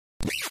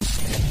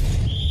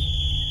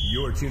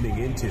You're tuning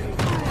into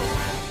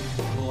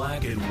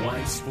Black and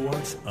White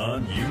Sports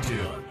on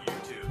YouTube.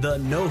 The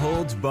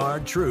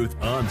no-holds-barred truth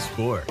on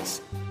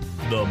sports.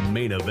 The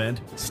main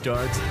event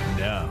starts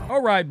now.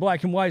 All right,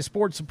 Black and White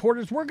Sports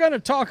supporters, we're going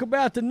to talk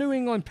about the New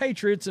England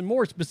Patriots and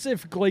more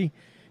specifically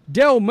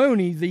Del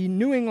Mooney, the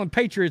New England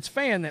Patriots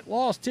fan that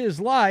lost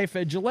his life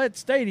at Gillette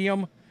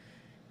Stadium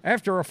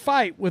after a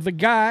fight with a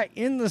guy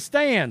in the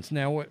stands.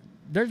 Now,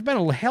 there's been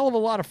a hell of a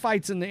lot of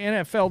fights in the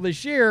NFL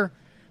this year,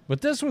 but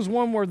this was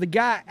one where the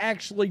guy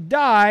actually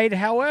died.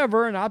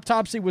 However, an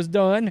autopsy was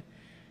done,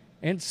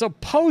 and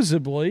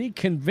supposedly,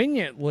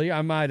 conveniently,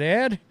 I might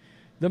add,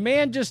 the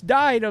man just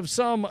died of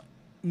some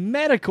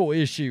medical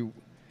issue.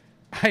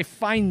 I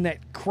find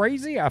that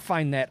crazy. I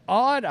find that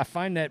odd. I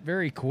find that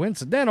very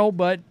coincidental,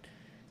 but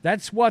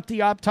that's what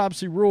the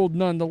autopsy ruled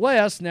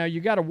nonetheless. Now,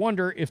 you got to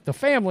wonder if the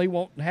family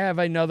won't have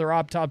another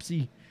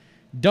autopsy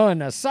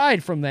done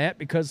aside from that,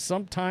 because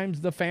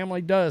sometimes the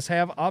family does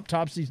have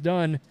autopsies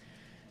done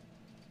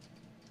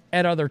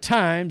at other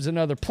times and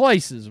other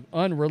places,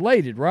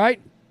 unrelated,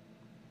 right?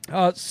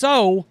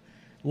 So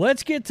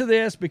let's get to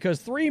this, because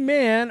 3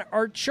 men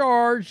are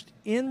charged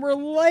in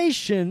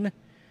relation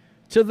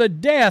to the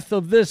death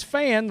of this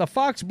fan. The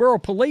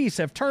Foxborough police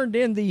have turned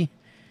in the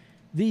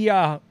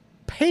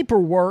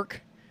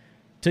paperwork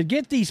to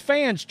get these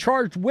fans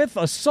charged with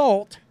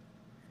assault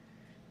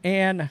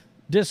and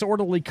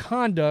disorderly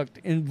conduct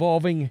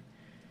involving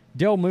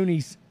Del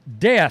Mooney's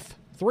death.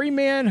 3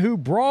 men who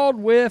brawled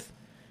with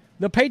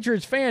the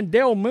Patriots fan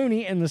Del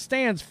Mooney in the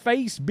stands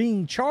face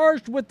being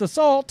charged with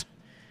assault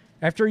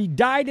after he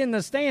died in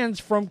the stands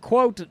from,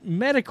 quote,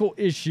 medical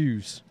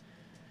issues.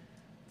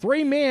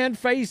 3 men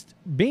faced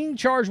being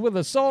charged with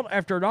assault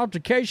after an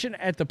altercation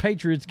at the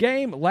Patriots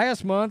game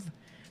last month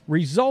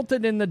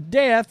resulted in the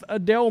death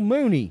of Del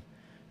Mooney.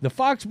 The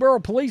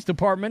Foxborough Police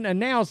Department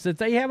announced that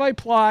they have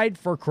applied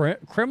for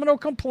criminal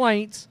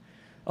complaints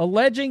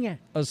alleging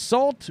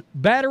assault,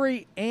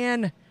 battery,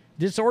 and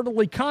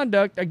disorderly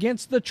conduct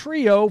against the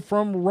trio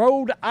from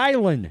Rhode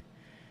Island.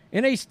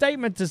 In a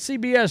statement to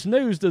CBS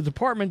News, the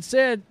department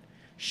said,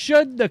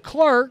 should the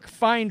clerk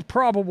find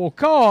probable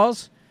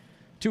cause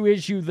to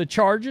issue the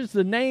charges,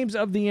 the names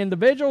of the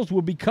individuals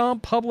will become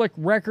public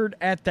record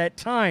at that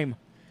time.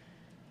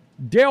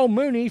 Del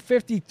Mooney,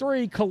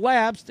 53,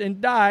 collapsed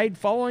and died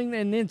following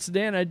an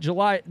incident at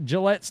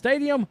Gillette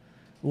Stadium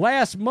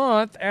last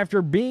month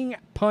after being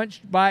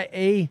punched by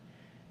a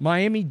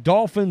Miami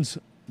Dolphins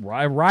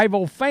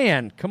rival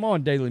fan. Come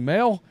on, Daily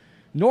Mail.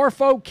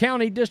 Norfolk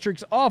County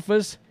District's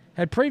office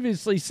had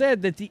previously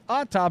said that the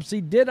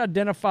autopsy did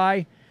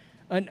identify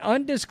an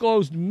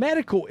undisclosed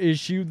medical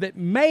issue that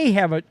may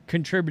have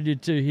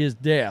contributed to his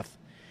death.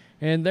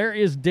 And there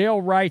is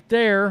Dale right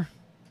there.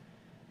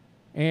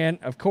 And,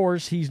 of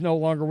course, he's no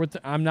longer with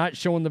I'm not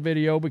showing the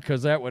video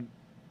because that would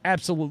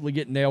absolutely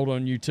get nailed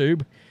on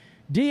YouTube.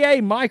 DA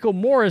Michael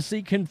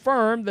Morrissey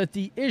confirmed that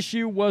the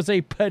issue was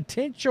a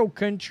potential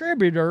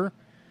contributor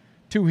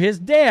to his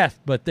death,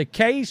 but the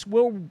case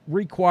will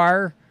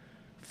require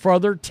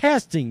further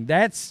testing.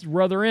 That's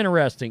rather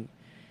interesting.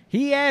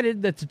 He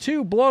added that the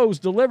 2 blows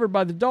delivered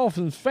by the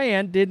Dolphins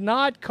fan did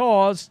not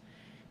cause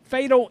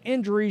fatal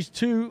injuries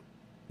to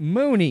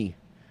Mooney.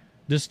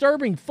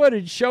 Disturbing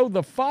footage showed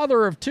the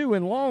father of 2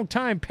 and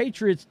longtime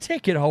Patriots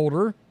ticket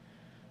holder,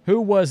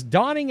 who was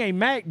donning a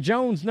Mac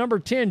Jones number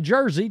 10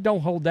 jersey,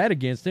 don't hold that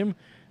against him,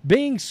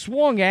 being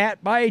swung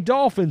at by a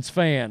Dolphins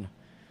fan.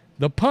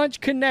 The punch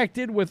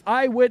connected, with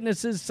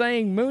eyewitnesses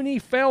saying Mooney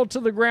fell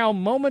to the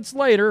ground moments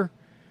later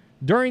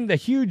during the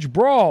huge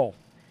brawl.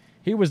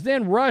 He was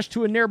then rushed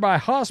to a nearby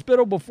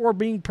hospital before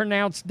being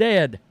pronounced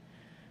dead.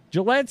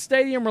 Gillette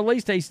Stadium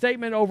released a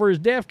statement over his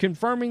death,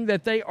 confirming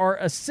that they are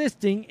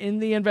assisting in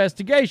the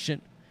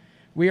investigation.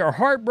 We are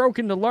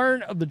heartbroken to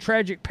learn of the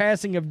tragic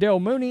passing of Del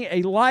Mooney,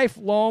 a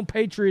lifelong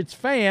Patriots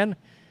fan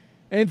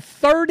and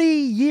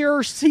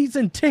 30-year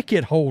season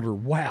ticket holder.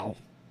 Wow.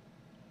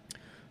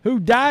 Who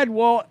died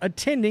while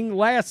attending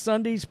last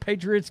Sunday's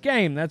Patriots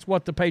game. That's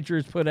what the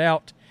Patriots put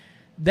out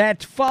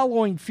that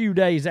following few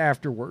days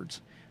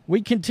afterwards.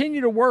 We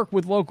continue to work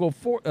with local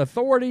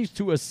authorities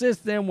to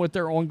assist them with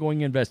their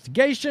ongoing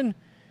investigation.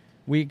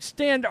 We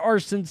extend our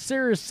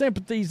sincerest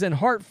sympathies and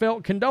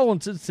heartfelt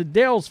condolences to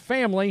Dale's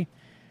family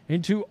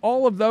and to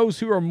all of those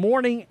who are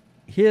mourning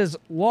his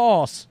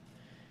loss.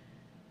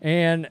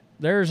 And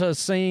there's a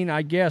scene,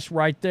 I guess,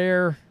 right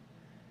there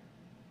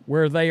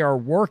where they are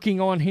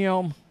working on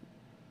him.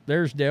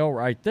 There's Dale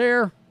right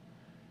there.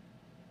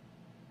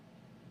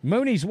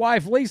 Mooney's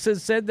wife, Lisa,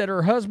 said that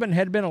her husband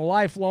had been a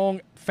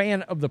lifelong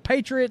fan of the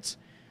Patriots,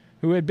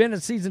 who had been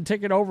a season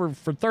ticket holder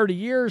for 30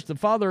 years. The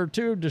father of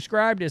 2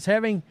 described as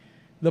having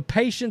the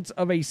patience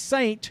of a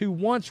saint who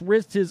once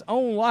risked his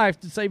own life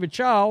to save a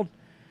child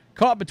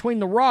caught between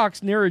the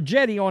rocks near a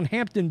jetty on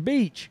Hampton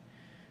Beach.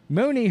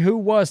 Mooney, who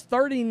was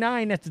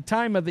 39 at the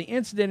time of the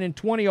incident in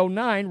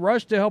 2009,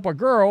 rushed to help a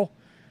girl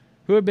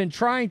who had been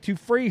trying to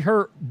free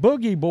her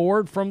boogie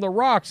board from the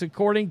rocks,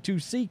 according to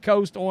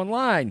Seacoast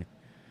Online.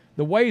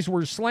 The waves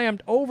were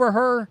slammed over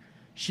her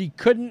She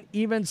couldn't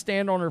even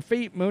stand on her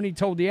feet. Mooney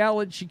told the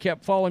outlet she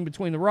kept falling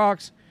between the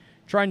rocks,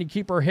 trying to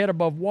keep her head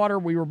above water.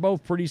 We were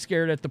both pretty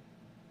scared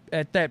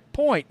at that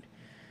point.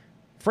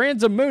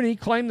 Friends of Mooney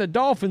claim the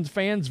Dolphins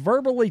fans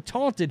verbally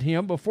taunted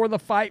him before the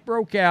fight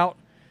broke out,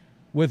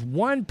 with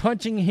one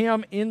punching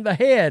him in the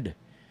head.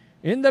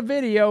 In the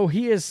video,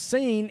 he is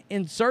seen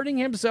inserting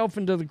himself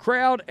into the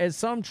crowd as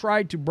some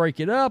tried to break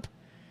it up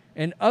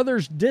and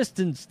others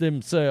distanced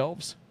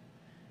themselves.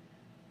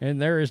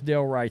 And there is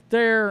Dale right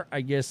there.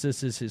 I guess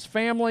this is his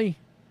family.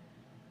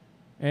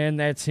 And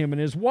that's him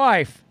and his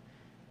wife.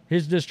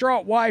 His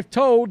distraught wife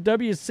told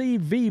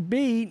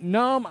WCVB,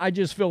 "Numb, I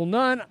just feel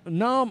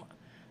numb.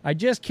 I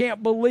just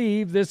can't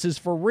believe this is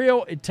for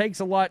real. It takes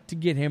a lot to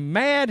get him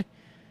mad.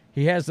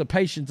 He has the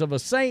patience of a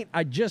saint.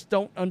 I just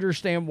don't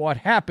understand what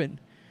happened."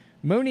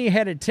 Mooney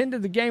had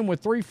attended the game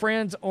with 3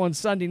 friends on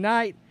Sunday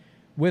night,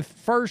 with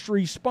first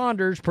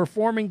responders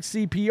performing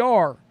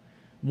CPR.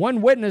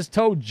 One witness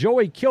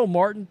Joey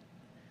Kilmartin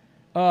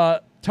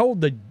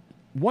told the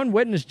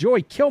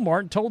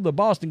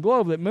Boston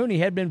Globe that Mooney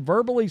had been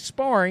verbally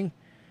sparring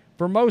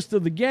for most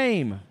of the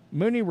game.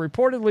 Mooney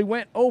reportedly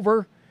went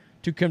over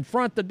to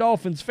confront the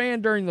Dolphins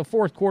fan during the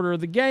fourth quarter of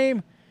the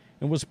game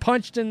and was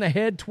punched in the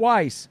head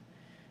twice.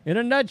 In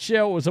a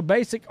nutshell, it was a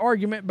basic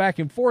argument back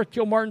and forth.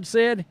 Kilmartin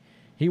said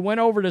he went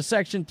over to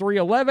Section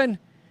 311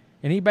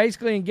 and he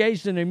basically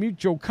engaged in a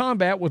mutual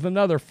combat with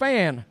another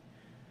fan.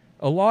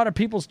 A lot of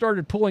people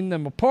started pulling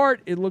them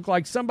apart. It looked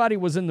like somebody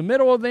was in the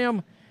middle of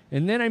them,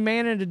 and then a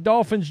man in a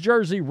Dolphins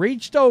jersey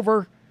reached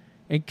over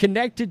and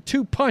connected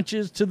 2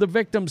 punches to the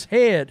victim's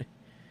head.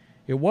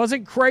 It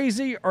wasn't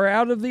crazy or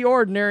out of the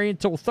ordinary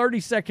until 30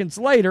 seconds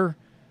later,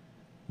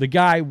 the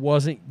guy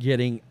wasn't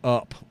getting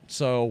up.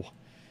 So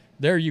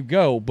there you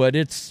go. But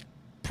it's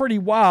pretty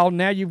wild.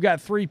 Now you've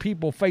got 3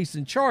 people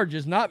facing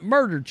charges, not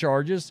murder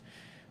charges,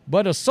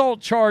 but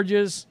assault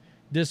charges,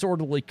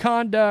 disorderly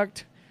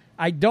conduct.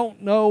 I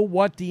don't know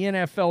what the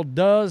NFL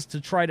does to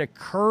try to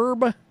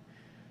curb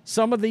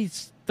some of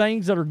these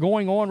things that are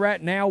going on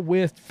right now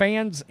with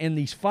fans in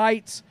these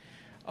fights.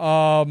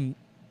 I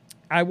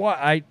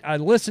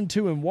listen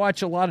to and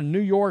watch a lot of New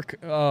York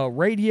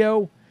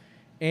radio,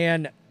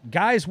 and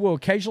guys will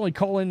occasionally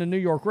call into New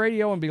York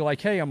radio and be like,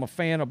 "Hey, I'm a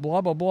fan of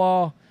blah, blah,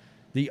 blah,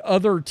 the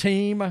other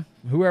team,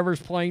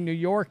 whoever's playing New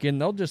York,"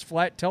 and they'll just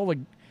flat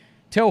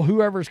tell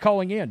whoever's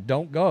calling in,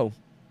 "Don't go.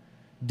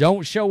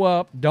 Don't show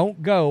up.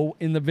 Don't go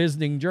in the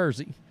visiting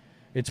jersey.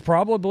 It's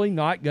probably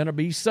not going to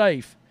be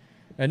safe."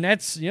 And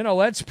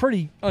that's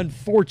pretty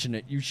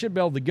unfortunate. You should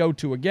be able to go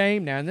to a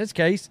game. Now, in this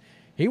case,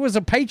 he was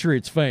a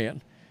Patriots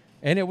fan,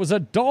 and it was a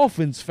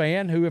Dolphins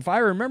fan who, if I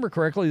remember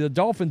correctly, the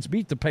Dolphins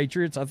beat the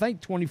Patriots, I think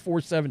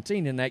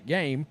 24-17 in that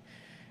game.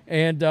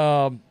 And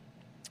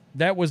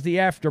that was the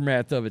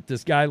aftermath of it.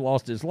 This guy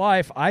lost his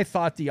life. I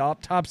thought the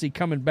autopsy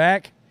coming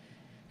back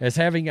as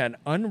having an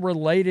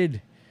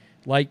unrelated,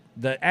 like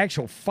the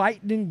actual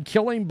fight didn't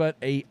kill him, but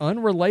a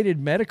unrelated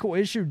medical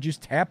issue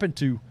just happened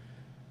to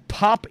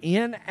pop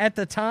in at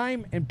the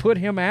time and put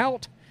him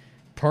out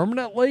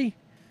permanently.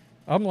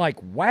 I'm like,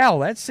 wow,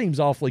 that seems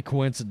awfully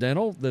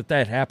coincidental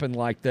that happened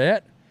like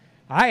that.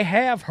 I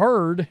have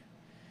heard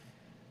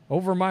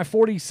over my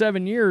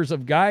 47 years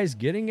of guys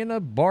getting into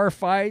bar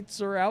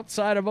fights or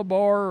outside of a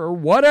bar or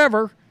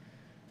whatever,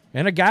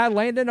 and a guy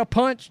landing a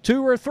punch,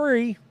 2 or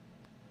 3,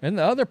 and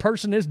the other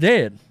person is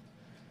dead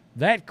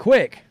that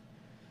quick.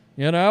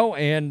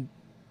 And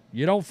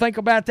you don't think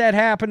about that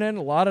happening.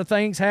 A lot of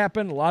things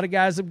happen. A lot of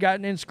guys have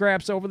gotten in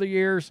scraps over the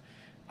years.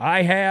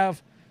 I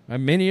have.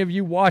 And many of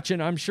you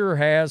watching, I'm sure,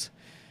 has.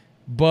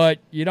 But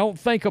you don't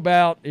think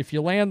about if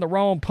you land the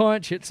wrong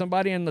punch, hit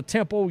somebody in the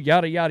temple,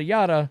 yada, yada,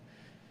 yada,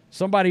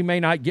 somebody may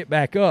not get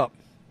back up.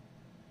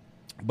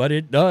 But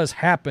it does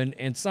happen,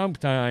 and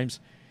sometimes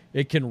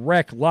it can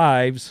wreck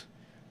lives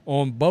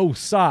on both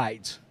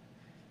sides.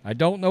 I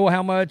don't know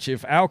how much,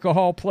 if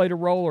alcohol played a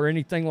role or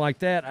anything like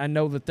that. I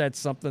know that that's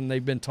something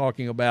they've been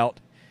talking about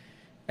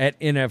at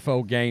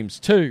NFL games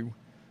too.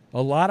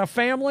 A lot of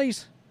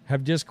families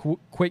have just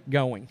quit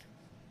going.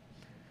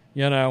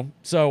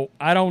 So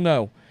I don't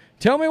know.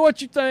 Tell me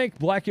what you think,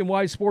 Black and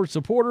White Sports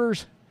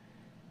supporters.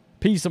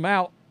 Peace them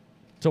out.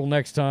 Till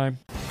next time.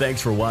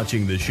 Thanks for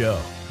watching the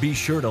show. Be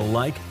sure to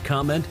like,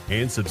 comment,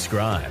 and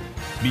subscribe.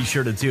 Be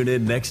sure to tune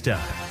in next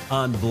time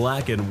on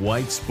Black and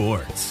White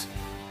Sports.